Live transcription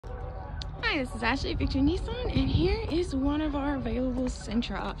Hi, this is Ashley at Victory Nissan, and here is one of our available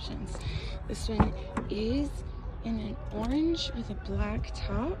Sentra options. This one is in an orange with a black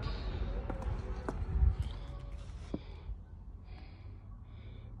top.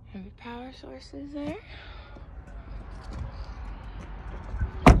 Have your power sources there.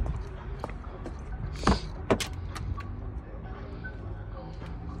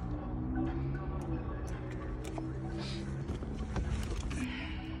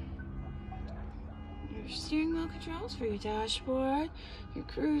 Your steering wheel controls for your dashboard, your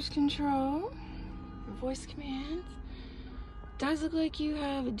cruise control, your voice commands. Does look like you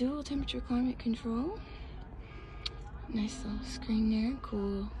have a dual temperature climate control. Nice little screen there,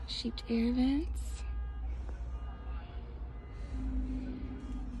 cool sheeped air vents.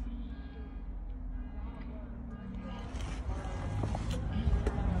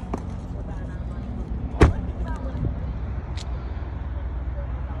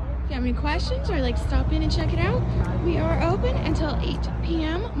 If you have any questions or like to stop in and check it out, we are open until 8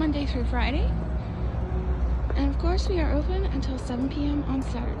 p.m. Monday through Friday. And of course, we are open until 7 p.m. on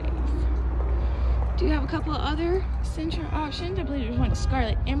Saturdays. Do have a couple of other Sentra options. I believe there's one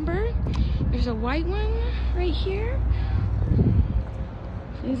Scarlet Ember. There's a white one right here.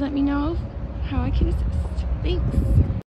 Please let me know how I can assist. Thanks.